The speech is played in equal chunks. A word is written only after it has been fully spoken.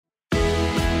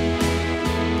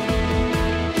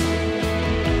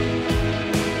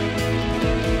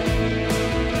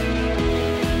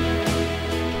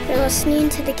listening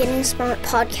to the Getting Smart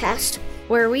podcast,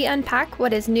 where we unpack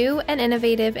what is new and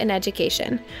innovative in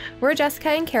education. We're Jessica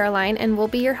and Caroline, and we'll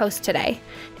be your hosts today.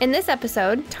 In this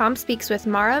episode, Tom speaks with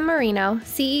Mara Marino,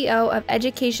 CEO of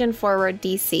Education Forward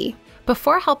DC.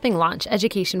 Before helping launch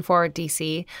Education Forward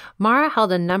DC, Mara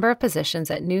held a number of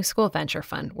positions at New School Venture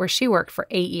Fund, where she worked for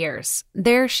 8 years.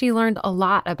 There, she learned a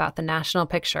lot about the national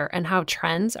picture and how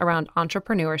trends around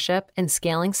entrepreneurship and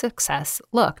scaling success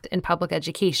looked in public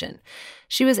education.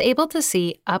 She was able to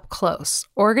see up close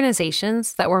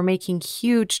organizations that were making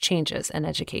huge changes in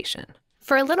education.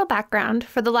 For a little background,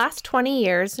 for the last 20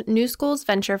 years, New Schools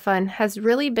Venture Fund has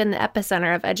really been the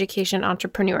epicenter of education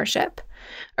entrepreneurship.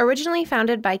 Originally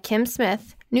founded by Kim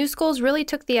Smith, New Schools really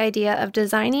took the idea of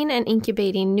designing and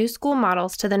incubating new school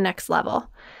models to the next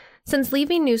level. Since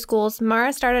leaving New Schools,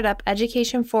 Mara started up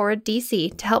Education Forward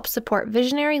DC to help support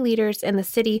visionary leaders in the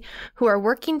city who are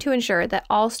working to ensure that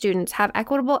all students have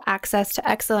equitable access to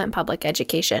excellent public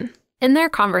education. In their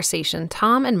conversation,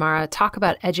 Tom and Mara talk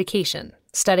about education,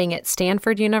 studying at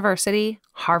Stanford University,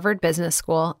 Harvard Business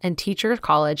School, and Teachers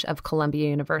College of Columbia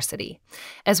University,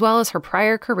 as well as her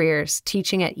prior careers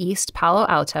teaching at East Palo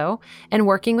Alto and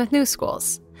working with New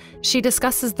Schools. She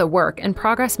discusses the work and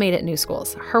progress made at New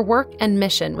Schools, her work and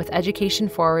mission with Education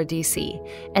Forward DC,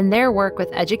 and their work with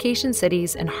education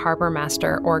cities and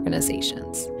Harbormaster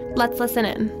organizations. Let's listen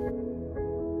in.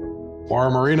 Mara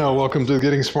Marino, welcome to the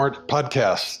Getting Smart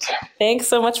podcast. Thanks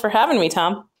so much for having me,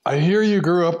 Tom. I hear you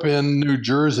grew up in New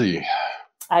Jersey.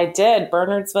 I did,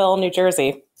 Bernardsville, New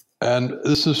Jersey. And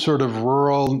this is sort of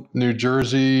rural New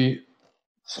Jersey,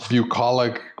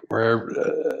 bucolic, where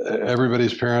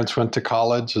everybody's parents went to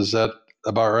college. Is that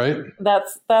about right?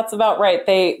 That's about right.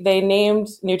 They named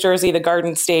New Jersey the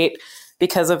Garden State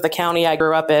because of the county I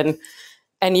grew up in.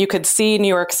 And you could see New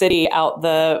York City out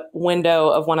the window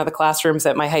of one of the classrooms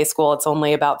at my high school. It's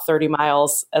only about 30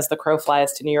 miles as the crow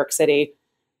flies to New York City.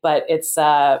 But it's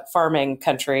farming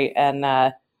country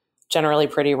and generally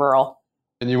pretty rural.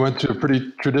 And you went to a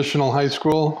pretty traditional high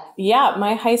school? Yeah,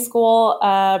 my high school,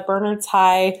 Bernards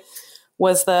High,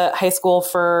 was the high school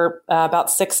for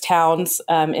about 6 towns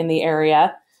in the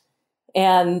area.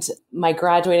 And my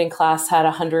graduating class had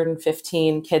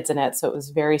 115 kids in it. So it was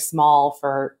very small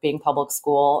for being public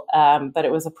school. But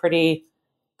it was a pretty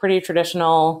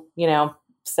traditional,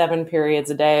 7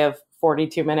 periods a day of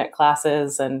 42-minute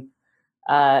classes and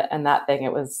that thing.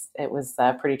 It was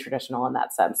pretty traditional in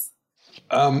that sense.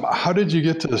 How did you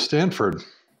get to Stanford?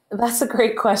 That's a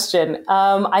great question.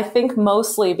 I think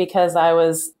mostly because I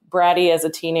was bratty as a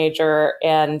teenager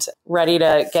and ready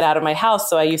to get out of my house.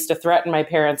 So I used to threaten my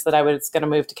parents that I was going to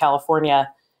move to California,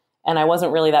 and I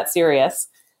wasn't really that serious.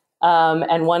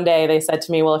 And one day they said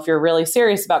to me, well, if you're really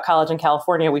serious about college in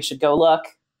California, we should go look.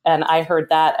 And I heard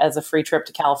that as a free trip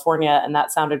to California, and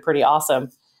that sounded pretty awesome.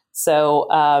 So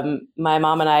my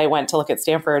mom and I went to look at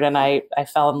Stanford, and I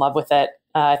fell in love with it.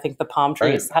 I think the palm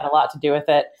trees had a lot to do with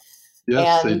it.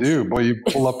 Yes, they do. Boy, you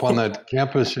pull up on that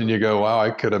campus and you go, wow, I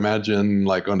could imagine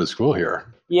going to school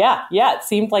here. Yeah. It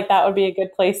seemed like that would be a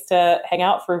good place to hang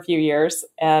out for a few years.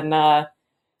 And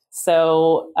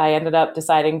so I ended up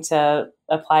deciding to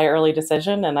apply early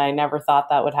decision, and I never thought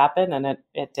that would happen, and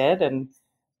it did. And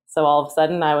so all of a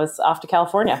sudden I was off to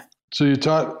California. So you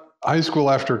taught high school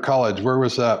after college. Where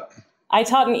was that? I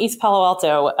taught in East Palo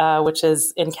Alto, which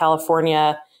is in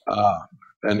California.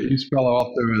 And East Palo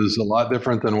Alto is a lot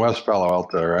different than West Palo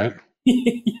Alto, right?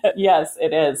 Yes,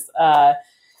 it is.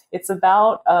 It's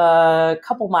about a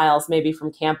couple miles maybe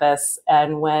from campus.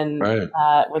 And when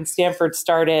Stanford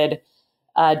started,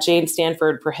 Jane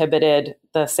Stanford prohibited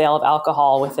the sale of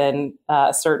alcohol within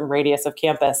a certain radius of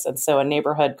campus. And so a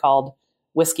neighborhood called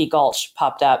Whiskey Gulch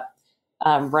popped up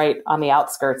right on the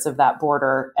outskirts of that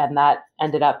border. And that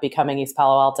ended up becoming East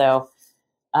Palo Alto.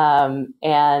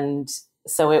 And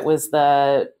so it was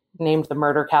named the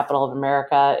murder capital of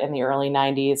America in the early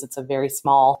 90s. It's a very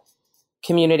small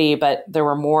community, but there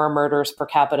were more murders per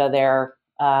capita there.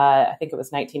 I think it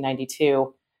was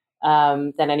 1992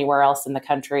 than anywhere else in the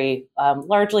country,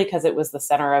 largely because it was the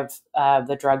center of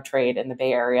the drug trade in the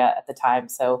Bay Area at the time.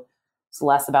 So it's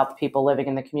less about the people living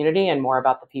in the community and more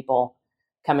about the people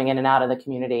coming in and out of the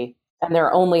community. And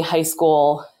their only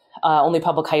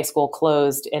public high school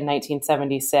closed in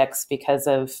 1976 because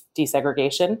of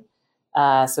desegregation.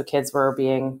 So kids were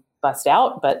being bused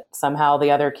out, but somehow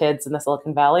the other kids in the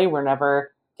Silicon Valley were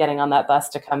never getting on that bus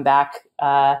to come back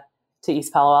to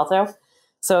East Palo Alto.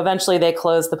 So eventually they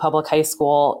closed the public high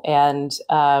school, and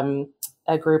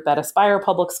a group at Aspire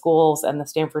Public Schools and the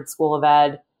Stanford School of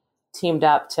Ed teamed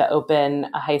up to open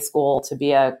a high school to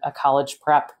be a college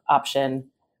prep option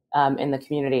in the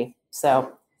community.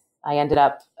 So I ended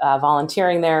up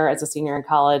volunteering there as a senior in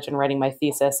college and writing my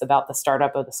thesis about the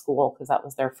startup of the school, because that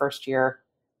was their first year.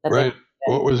 Right.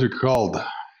 What was it called?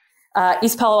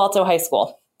 East Palo Alto High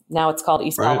School. Now it's called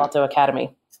East Palo Alto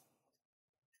Academy.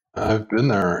 I've been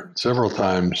there several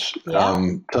times. Yeah.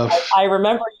 Tough. I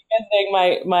remember you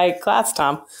visiting my class,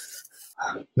 Tom.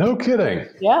 No kidding.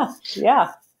 Yeah.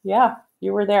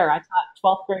 You were there. I taught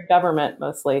 12th grade government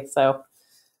mostly. So,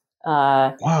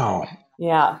 wow.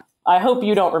 Yeah. I hope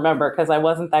you don't remember, because I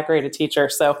wasn't that great a teacher.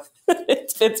 So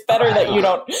it's better that you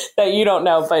don't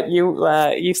know. But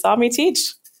you saw me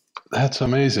teach. That's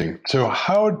amazing. So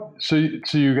so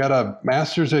you got a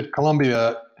master's at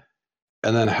Columbia,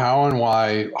 and then how and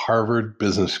why Harvard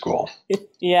Business School?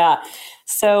 Yeah.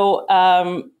 So,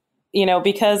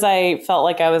 because I felt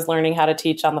like I was learning how to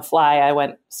teach on the fly, I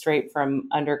went straight from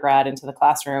undergrad into the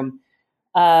classroom.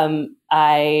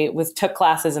 I took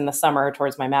classes in the summer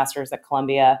towards my master's at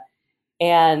Columbia,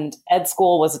 and ed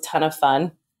school was a ton of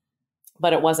fun,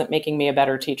 but it wasn't making me a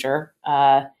better teacher.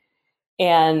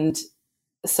 And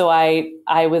so I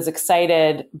was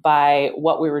excited by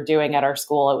what we were doing at our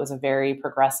school. It was a very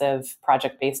progressive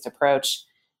project-based approach.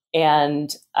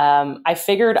 And I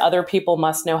figured other people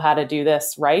must know how to do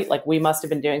this right. Like, we must have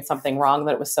been doing something wrong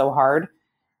that it was so hard.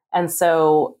 And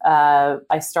so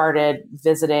I started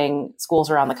visiting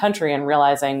schools around the country and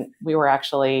realizing we were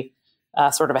actually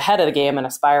sort of ahead of the game, and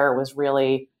Aspire was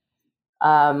really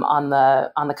on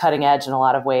the cutting edge in a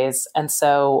lot of ways. And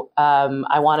so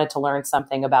I wanted to learn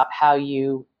something about how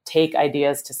you take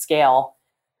ideas to scale.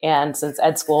 And since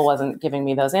ed school wasn't giving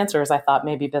me those answers, I thought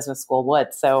maybe business school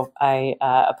would. So I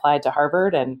applied to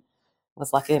Harvard and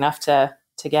was lucky enough to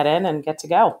get in and get to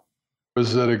go.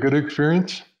 Was that a good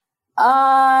experience?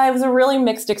 It was a really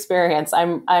mixed experience.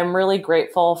 I'm really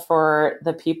grateful for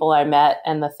the people I met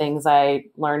and the things I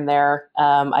learned there.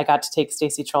 I got to take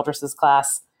Stacy Childress's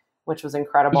class, which was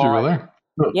incredible. Did you really?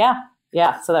 Oh.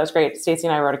 Yeah. So that was great. Stacy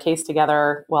and I wrote a case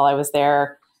together while I was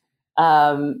there.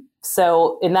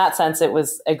 So in that sense, it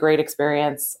was a great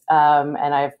experience. And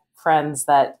I have friends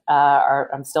that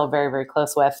I'm still very, very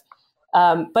close with.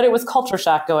 But it was culture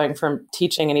shock going from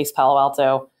teaching in East Palo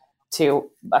Alto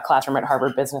to a classroom at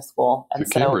Harvard Business School. And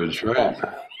to Cambridge, right?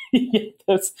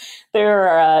 There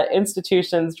are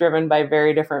institutions driven by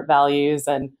very different values.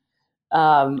 And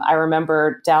I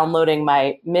remember downloading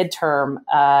my midterm,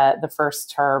 the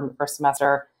first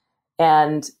semester,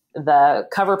 and the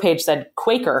cover page said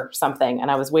Quaker something, and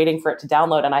I was waiting for it to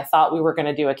download, and I thought we were going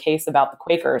to do a case about the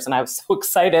Quakers, and I was so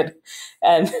excited.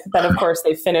 And then, of course,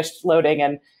 they finished loading,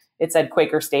 and it said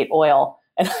Quaker State Oil.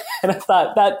 And I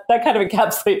thought that kind of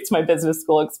encapsulates my business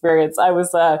school experience. I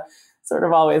was sort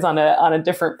of always on a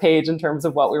different page in terms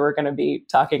of what we were going to be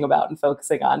talking about and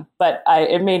focusing on. But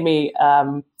it made me,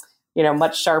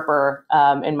 much sharper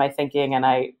in my thinking, and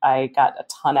I got a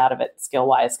ton out of it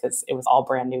skill-wise, because it was all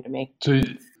brand new to me. So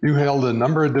you held a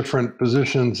number of different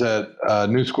positions at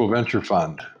New School Venture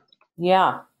Fund.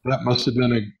 Yeah. That must have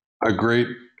been a great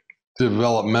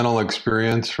developmental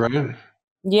experience, right?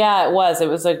 Yeah, it was. It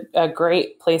was a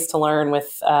great place to learn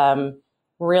with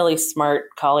really smart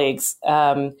colleagues.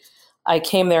 I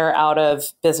came there out of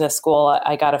business school.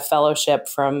 I got a fellowship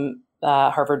from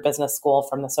Harvard Business School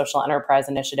from the Social Enterprise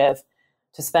Initiative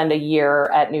to spend a year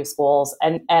at new schools.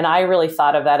 And I really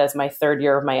thought of that as my third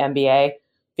year of my MBA,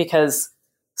 because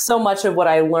so much of what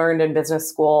I learned in business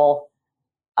school,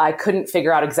 I couldn't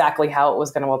figure out exactly how it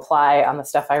was going to apply on the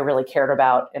stuff I really cared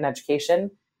about in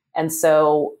education. And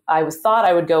so I thought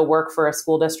I would go work for a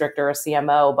school district or a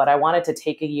CMO, but I wanted to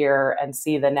take a year and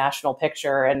see the national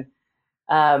picture and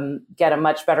get a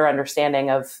much better understanding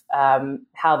of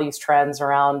how these trends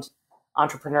around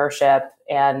entrepreneurship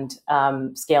and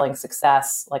scaling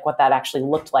success, like what that actually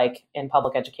looked like in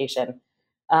public education.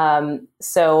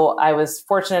 So I was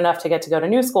fortunate enough to get to go to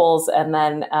new schools. And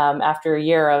then after a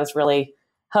year, I was really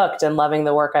hooked and loving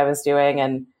the work I was doing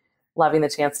and loving the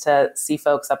chance to see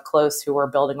folks up close who were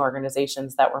building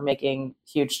organizations that were making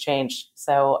huge change.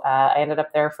 So I ended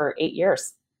up there for 8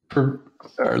 years. For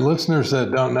our listeners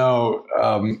that don't know,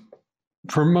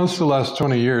 for most of the last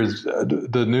 20 years,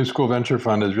 the New School Venture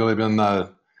Fund has really been the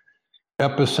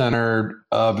epicenter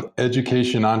of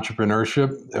education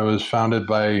entrepreneurship. It was founded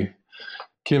by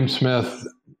Kim Smith.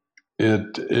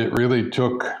 It really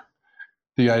took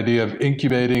the idea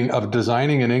of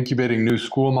designing and incubating new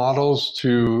school models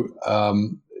to, a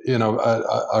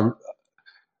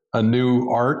new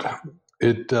art.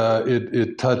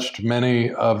 It touched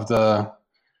many of the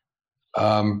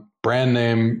brand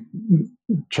name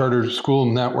charter school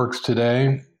networks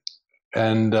today,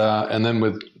 and then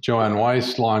with Joanne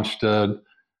Weiss launched an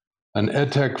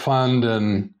EdTech fund,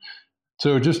 and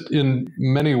So just in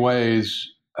many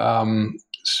ways,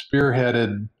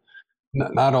 spearheaded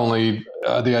not only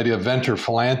the idea of venture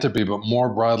philanthropy, but more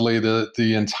broadly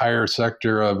the entire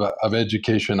sector of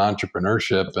education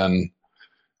entrepreneurship, and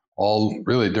all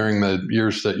really during the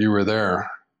years that you were there.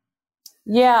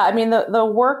 Yeah, I mean, the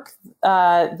work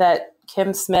that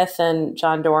Kim Smith and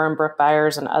John Dorham, Brooke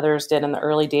Byers, and others did in the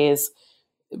early days,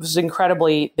 it was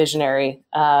incredibly visionary.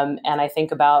 And I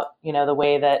think about, the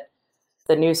way that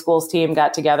the New Schools team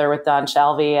got together with Don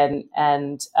Shalvey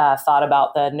and thought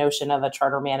about the notion of a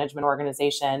charter management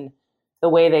organization, the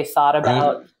way they thought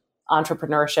about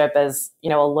entrepreneurship as, a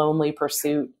lonely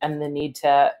pursuit, and the need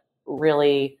to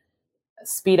really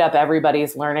speed up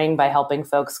everybody's learning by helping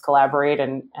folks collaborate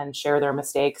and share their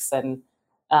mistakes. And,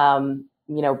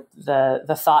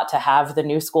 the thought to have the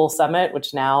New School Summit,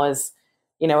 which now is,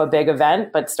 a big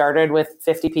event, but started with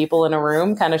 50 people in a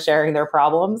room kind of sharing their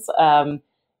problems.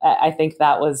 I think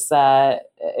that was,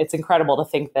 it's incredible to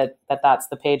think that that's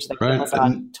the page that Kim was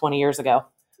on 20 years ago.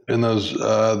 In those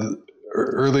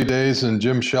early days, and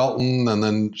Jim Shelton and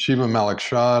then Shiva Malik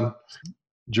Shah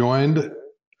joined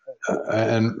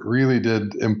and really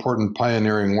did important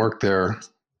pioneering work there.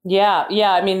 Yeah.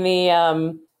 I mean,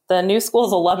 the New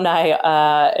Schools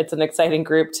alumni, it's an exciting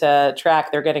group to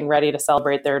track. They're getting ready to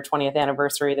celebrate their 20th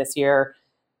anniversary this year.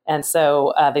 And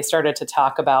so they started to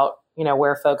talk about,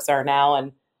 where folks are now.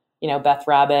 And, Beth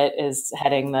Rabbit is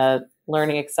heading the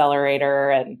Learning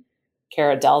Accelerator, and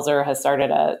Kara Delzer has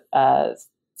started a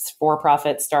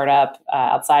for-profit startup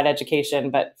outside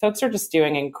education. But folks are just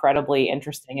doing incredibly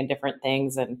interesting and different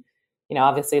things. And,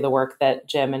 obviously the work that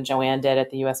Jim and Joanne did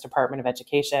at the U.S. Department of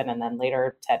Education, and then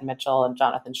later Ted Mitchell and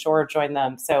Jonathan Shore joined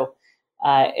them. So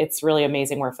it's really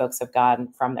amazing where folks have gone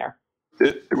from there.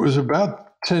 It was about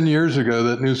 10 years ago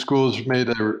that New Schools made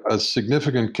a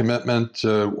significant commitment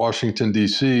to Washington,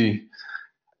 D.C.,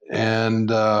 and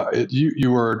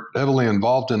you were heavily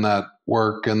involved in that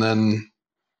work. And then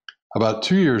about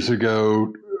 2 years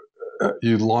ago,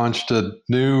 you launched a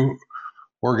new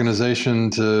organization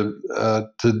to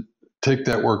take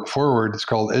that work forward. It's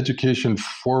called Education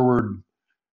Forward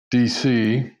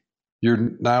DC.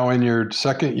 You're now in your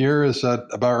second year. Is that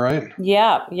about right?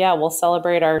 Yeah. We'll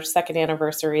celebrate our second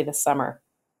anniversary this summer.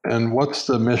 And what's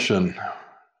the mission?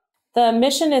 The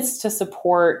mission is to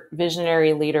support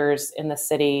visionary leaders in the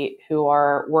city who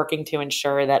are working to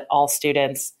ensure that all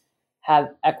students have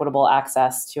equitable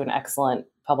access to an excellent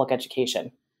public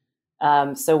education.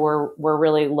 So we're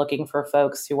really looking for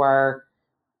folks who are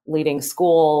leading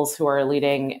schools, who are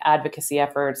leading advocacy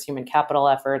efforts, human capital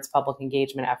efforts, public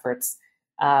engagement efforts,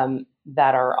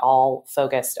 that are all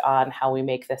focused on how we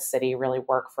make this city really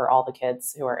work for all the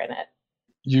kids who are in it.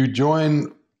 You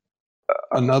join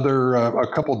a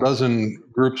couple dozen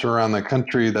groups around the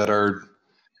country that are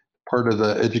part of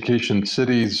the Education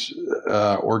Cities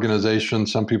organization.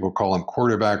 Some people call them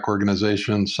quarterback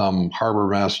organizations, some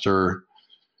Harbormaster.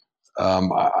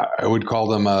 I would call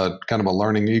them a kind of a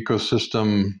learning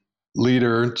ecosystem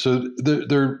leader. So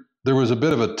there was a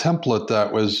bit of a template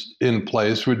that was in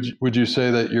place. Would you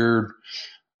say that your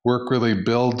work really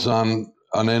builds on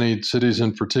any cities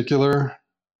in particular?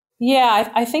 Yeah,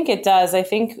 I think it does. I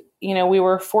think, we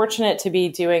were fortunate to be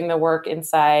doing the work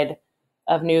inside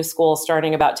of New Schools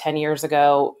starting about 10 years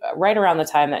ago, right around the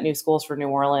time that New Schools for New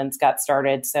Orleans got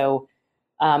started. So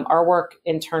our work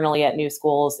internally at New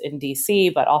Schools in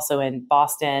DC, but also in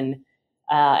Boston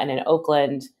and in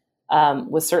Oakland,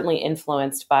 was certainly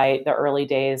influenced by the early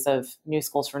days of New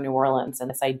Schools for New Orleans and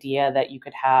this idea that you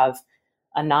could have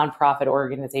a nonprofit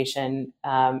organization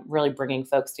really bringing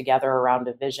folks together around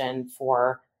a vision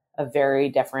for a very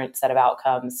different set of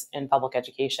outcomes in public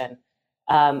education.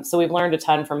 So we've learned a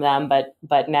ton from them,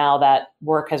 but now that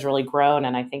work has really grown,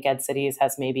 and I think Ed Cities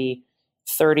has maybe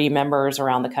 30 members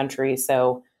around the country.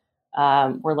 So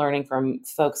we're learning from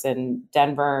folks in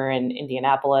Denver and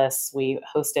Indianapolis. We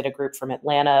hosted a group from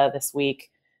Atlanta this week.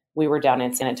 We were down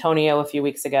in San Antonio a few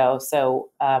weeks ago. So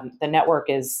the network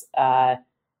is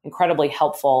incredibly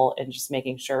helpful in just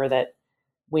making sure that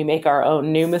we make our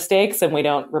own new mistakes and we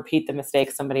don't repeat the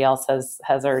mistakes somebody else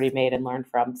has already made and learned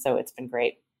from. So it's been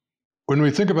great. When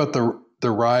we think about the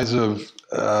rise of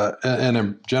and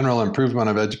a general improvement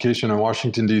of education in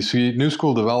Washington, D.C., New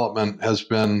School development has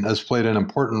played an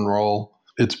important role.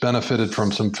 It's benefited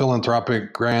from some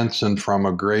philanthropic grants and from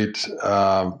a great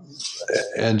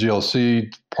NGLC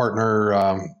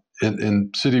partner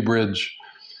in City Bridge.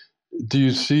 Do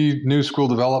you see New School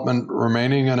development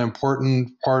remaining an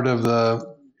important part of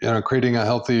creating a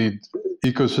healthy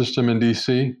ecosystem in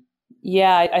DC?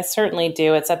 Yeah, I certainly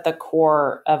do. It's at the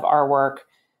core of our work.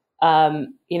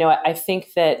 I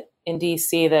think that in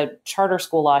DC, the charter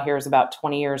school law here is about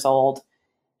 20 years old.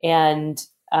 And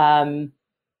I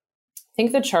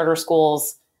think the charter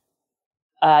schools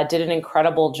did an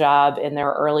incredible job in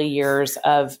their early years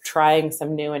of trying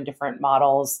some new and different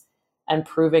models and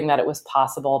proving that it was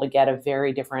possible to get a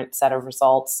very different set of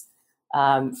results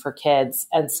for kids.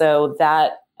 And so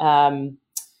that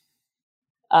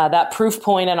that proof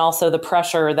point and also the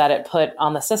pressure that it put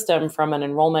on the system from an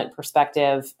enrollment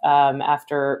perspective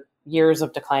after years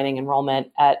of declining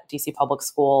enrollment at DC public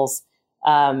schools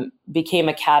became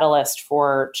a catalyst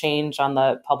for change on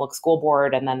the public school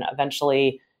board, and then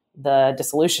eventually the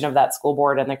dissolution of that school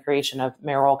board and the creation of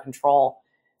mayoral control.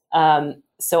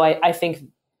 So I think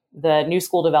the new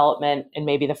school development in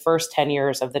maybe the first 10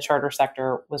 years of the charter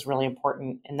sector was really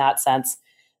important in that sense.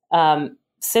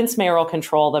 Since mayoral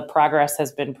control, the progress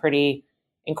has been pretty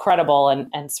incredible.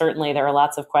 And certainly there are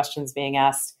lots of questions being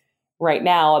asked right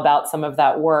now about some of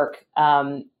that work.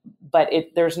 But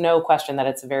there's no question that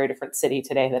it's a very different city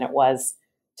today than it was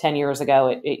 10 years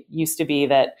ago. It used to be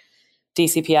that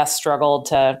DCPS struggled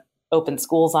to open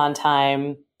schools on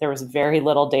time. There was very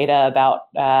little data about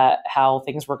how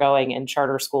things were going in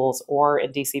charter schools or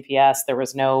in DCPS. There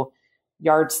was no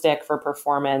yardstick for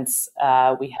performance.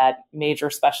 We had major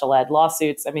special ed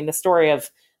lawsuits. I mean, the story of,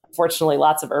 unfortunately,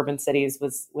 lots of urban cities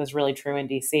was really true in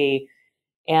DC.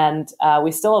 And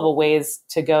we still have a ways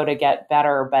to go to get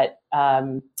better. But,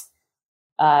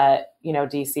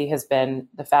 DC has been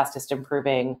the fastest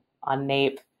improving on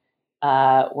NAEP.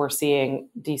 We're seeing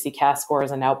DC CAS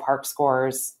scores and now PARC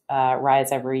scores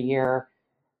rise every year.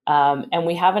 And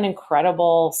we have an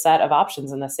incredible set of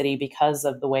options in the city because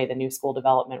of the way the new school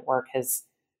development work has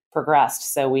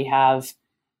progressed. So we have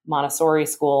Montessori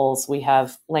schools, we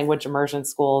have language immersion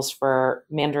schools for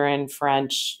Mandarin,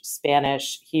 French,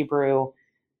 Spanish, Hebrew.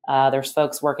 There's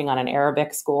folks working on an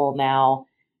Arabic school now.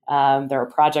 There are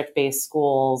project-based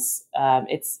schools.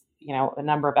 It's, a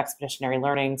number of expeditionary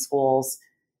learning schools.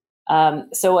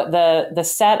 So the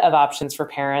set of options for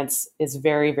parents is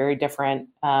very, very different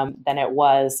than it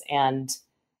was. And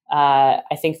I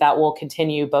think that will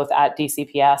continue both at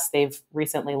DCPS. They've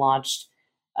recently launched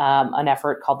an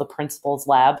effort called the Principals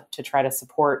Lab to try to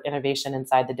support innovation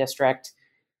inside the district.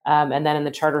 And then in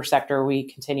the charter sector, we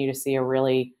continue to see a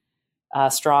really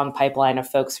strong pipeline of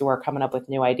folks who are coming up with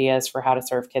new ideas for how to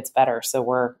serve kids better. So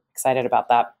we're excited about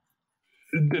that.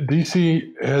 DC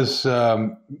has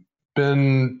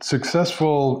been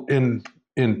successful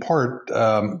in part,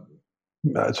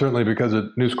 certainly because of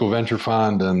New School Venture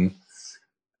Fund and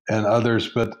others,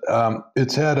 but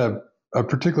it's had a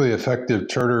particularly effective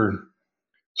charter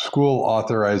school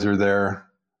authorizer there.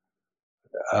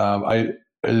 I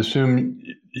assume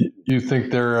you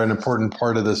think they're an important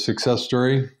part of the success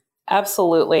story?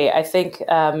 Absolutely. I think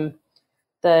the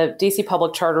DC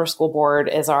Public Charter School Board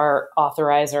is our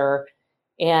authorizer,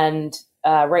 and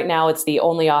right now it's the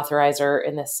only authorizer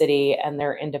in the city, and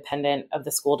they're independent of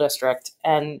the school district.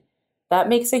 And that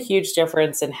makes a huge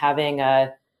difference in having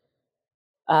a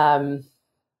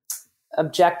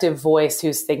objective voice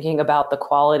who's thinking about the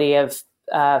quality of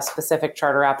specific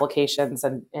charter applications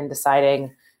and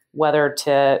deciding whether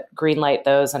to greenlight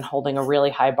those and holding a really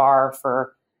high bar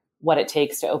for what it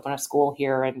takes to open a school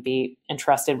here and be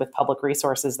entrusted with public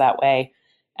resources that way.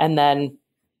 And then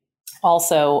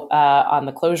also on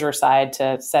the closure side,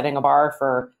 to setting a bar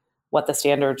for what the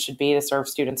standards should be to serve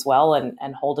students well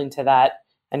and holding to that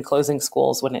and closing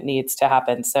schools when it needs to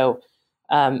happen. So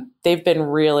they've been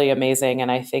really amazing,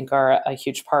 and I think are a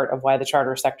huge part of why the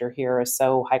charter sector here is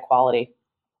so high quality.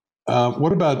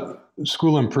 What about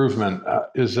school improvement?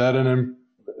 Is that an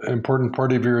important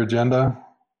part of your agenda?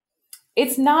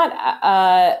 It's not.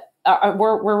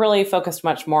 We're really focused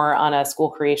much more on a school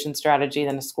creation strategy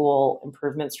than a school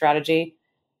improvement strategy.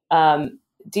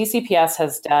 DCPS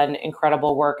has done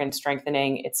incredible work in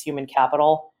strengthening its human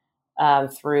capital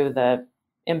through the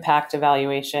impact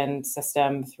evaluation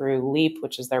system, through LEAP,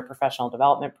 which is their professional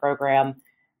development program.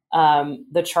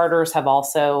 The charters have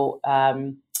also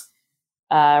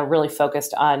really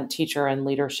focused on teacher and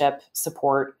leadership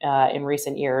support in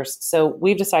recent years. So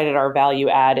we've decided our value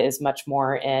add is much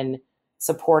more in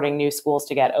supporting new schools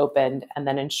to get opened and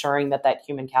then ensuring that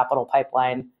human capital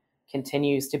pipeline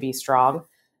continues to be strong.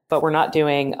 But we're not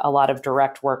doing a lot of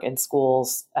direct work in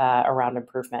schools around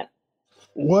improvement.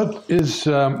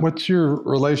 What's your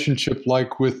relationship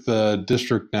like with the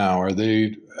district now? Are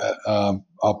they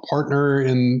a partner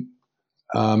in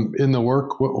the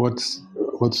work?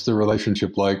 What's the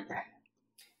relationship like?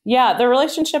 Yeah, the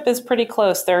relationship is pretty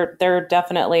close. They're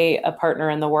definitely a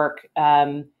partner in the work.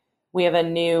 We have a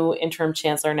new interim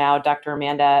chancellor now, Dr.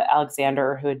 Amanda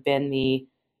Alexander, who had been the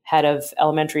head of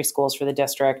elementary schools for the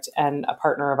district and a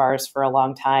partner of ours for a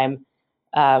long time.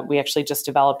 We actually just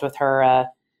developed with her a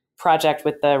project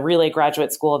with the Relay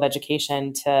Graduate School of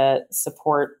Education to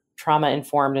support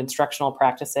trauma-informed instructional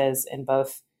practices in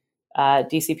both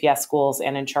DCPS schools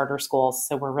and in charter schools.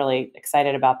 So we're really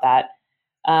excited about that.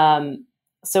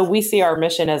 So we see our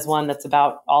mission as one that's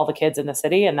about all the kids in the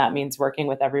city, and that means working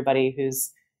with everybody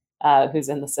who's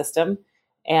in the system.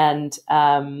 And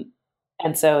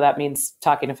so that means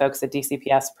talking to folks at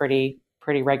DCPS pretty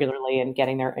regularly and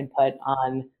getting their input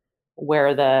on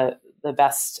where the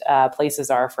best places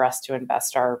are for us to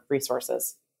invest our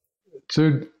resources.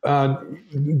 So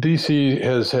DC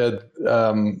has had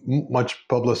much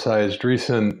publicized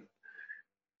recent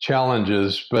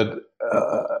challenges, but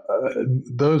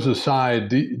those aside,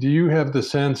 do you have the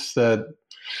sense that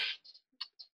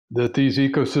these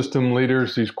ecosystem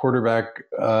leaders, these quarterback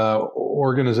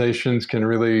organizations, can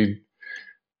really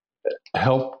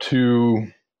help to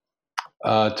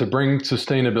bring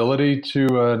sustainability to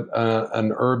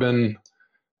an urban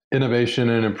innovation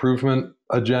and improvement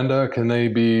agenda? Can they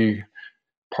be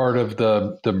part of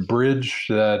the bridge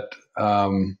that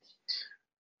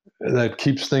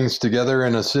keeps things together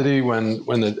in a city when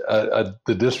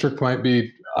the district might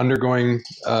be undergoing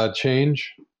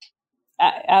change?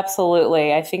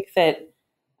 Absolutely. I think that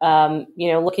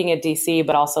looking at DC,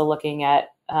 but also looking at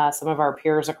some of our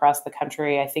peers across the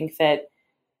country, I think that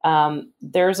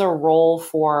there's a role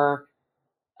for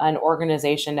an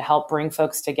organization to help bring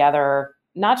folks together,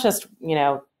 not just,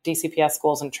 DCPS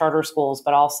schools and charter schools,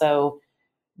 but also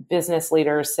business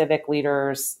leaders, civic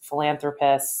leaders,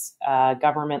 philanthropists,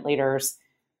 government leaders.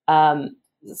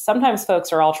 Sometimes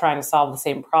folks are all trying to solve the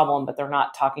same problem, but they're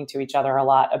not talking to each other a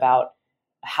lot about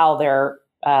how they're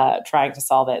trying to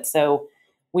solve it. So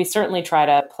we certainly try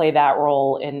to play that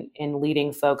role in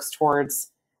leading folks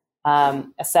towards a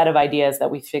set of ideas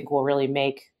that we think will really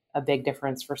make a big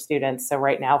difference for students. So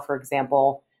right now, for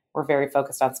example, we're very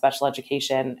focused on special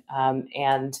education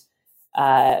and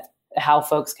how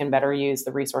folks can better use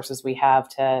the resources we have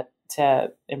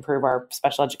to improve our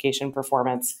special education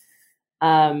performance.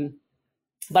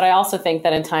 But I also think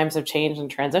that in times of change and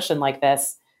transition like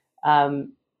this,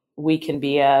 we can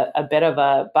be a bit of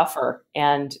a buffer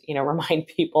and, remind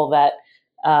people that,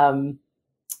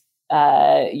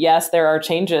 yes, there are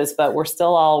changes, but we're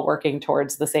still all working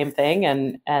towards the same thing.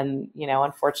 And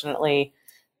unfortunately,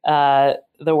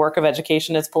 the work of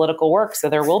education is political work. So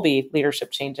there will be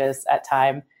leadership changes at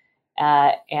time.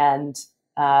 And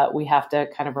we have to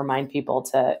kind of remind people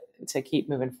to keep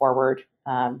moving forward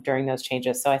during those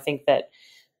changes. So I think that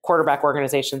quarterback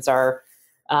organizations are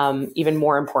even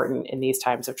more important in these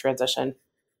times of transition.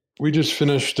 We just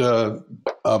finished a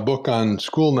book on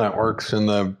school networks, and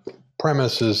the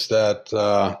premise is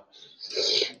that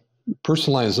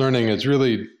personalized learning is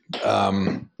really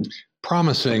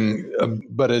promising,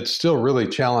 but it's still really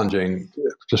challenging.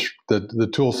 Just the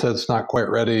tool set's not quite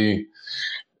ready.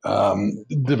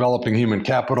 Developing human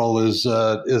capital is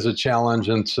a challenge,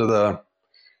 and so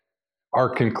our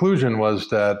conclusion was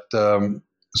that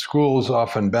schools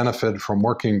often benefit from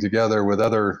working together with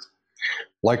other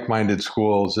like-minded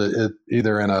schools,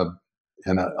 either in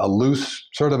a loose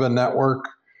sort of a network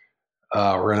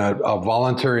or in a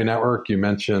voluntary network. You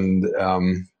mentioned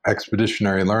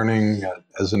expeditionary learning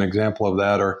as an example of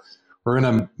that, or in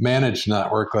a managed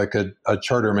network like a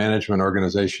charter management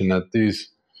organization. That these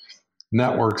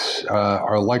networks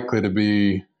are likely to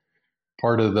be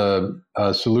part of the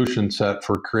solution set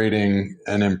for creating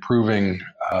and improving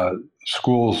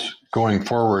schools going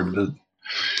forward. Did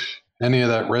any of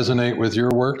that resonate with your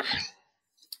work?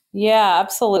 Yeah,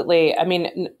 absolutely. I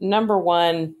mean, number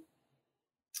one,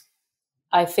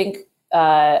 I think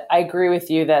I agree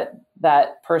with you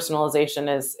that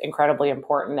personalization is incredibly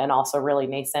important and also really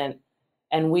nascent.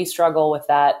 And we struggle with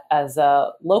that as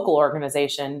a local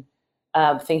organization,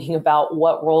 thinking about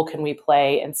what role can we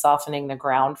play in softening the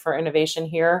ground for innovation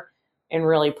here and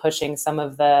really pushing some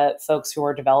of the folks who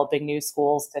are developing new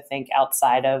schools to think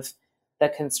outside of the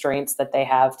constraints that they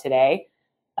have today.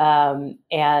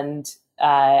 And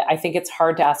I think it's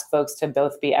hard to ask folks to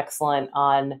both be excellent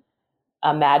on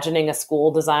imagining a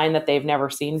school design that they've never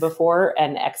seen before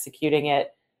and executing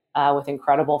it with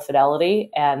incredible fidelity.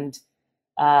 And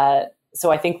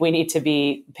so I think we need to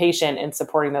be patient in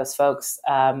supporting those folks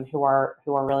who are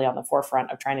really on the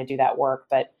forefront of trying to do that work.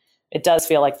 But it does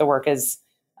feel like the work is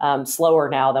slower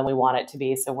now than we want it to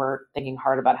be. So we're thinking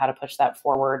hard about how to push that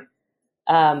forward.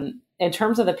 In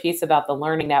terms of the piece about the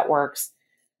learning networks,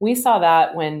 we saw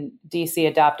that when DC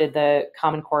adopted the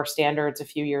Common Core standards a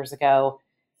few years ago,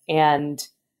 and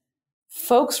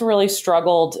folks really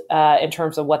struggled in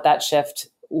terms of what that shift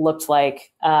looked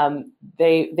like.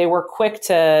 They were quick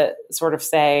to sort of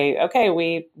say, okay,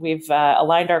 we've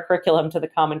aligned our curriculum to the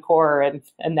Common Core, and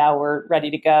now we're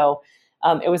ready to go.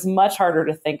 It was much harder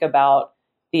to think about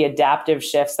the adaptive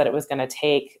shifts that it was going to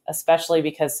take, especially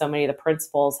because so many of the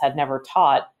principals had never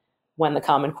taught when the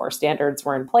Common Core standards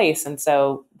were in place. And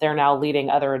so they're now leading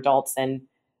other adults in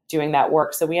doing that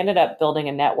work. So we ended up building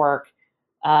a network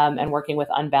and working with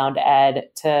Unbound Ed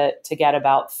to get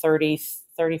about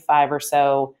 35 or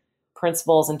so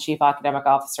principals and chief academic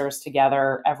officers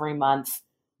together every month,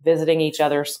 visiting each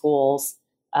other's schools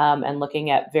and looking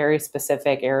at very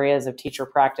specific areas of teacher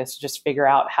practice to just figure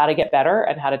out how to get better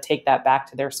and how to take that back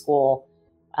to their school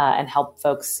and help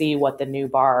folks see what the new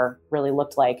bar really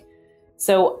looked like.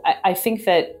 So I think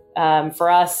that for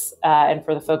us and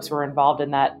for the folks who were involved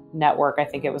in that network, I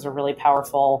think it was a really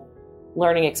powerful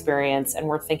learning experience. And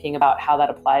we're thinking about how that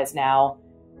applies now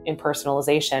in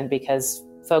personalization, because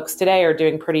folks today are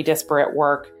doing pretty disparate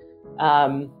work,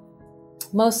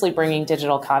 mostly bringing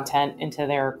digital content into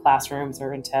their classrooms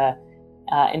or into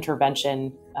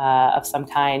intervention of some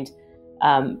kind.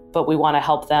 But we want to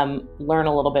help them learn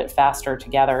a little bit faster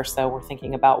together. So we're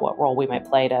thinking about what role we might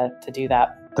play to do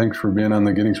that. Thanks for being on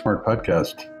the Getting Smart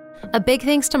podcast. A big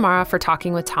thanks to Mara for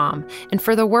talking with Tom and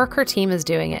for the work her team is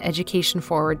doing at Education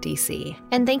Forward DC.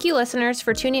 And thank you, listeners,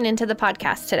 for tuning into the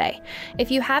podcast today.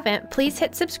 If you haven't, please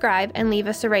hit subscribe and leave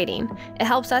us a rating. It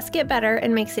helps us get better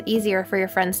and makes it easier for your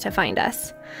friends to find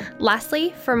us.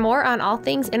 Lastly, for more on all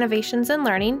things innovations and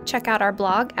learning, check out our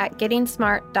blog at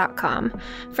gettingsmart.com.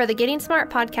 For the Getting Smart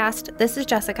podcast, this is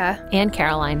Jessica and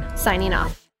Caroline signing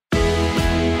off.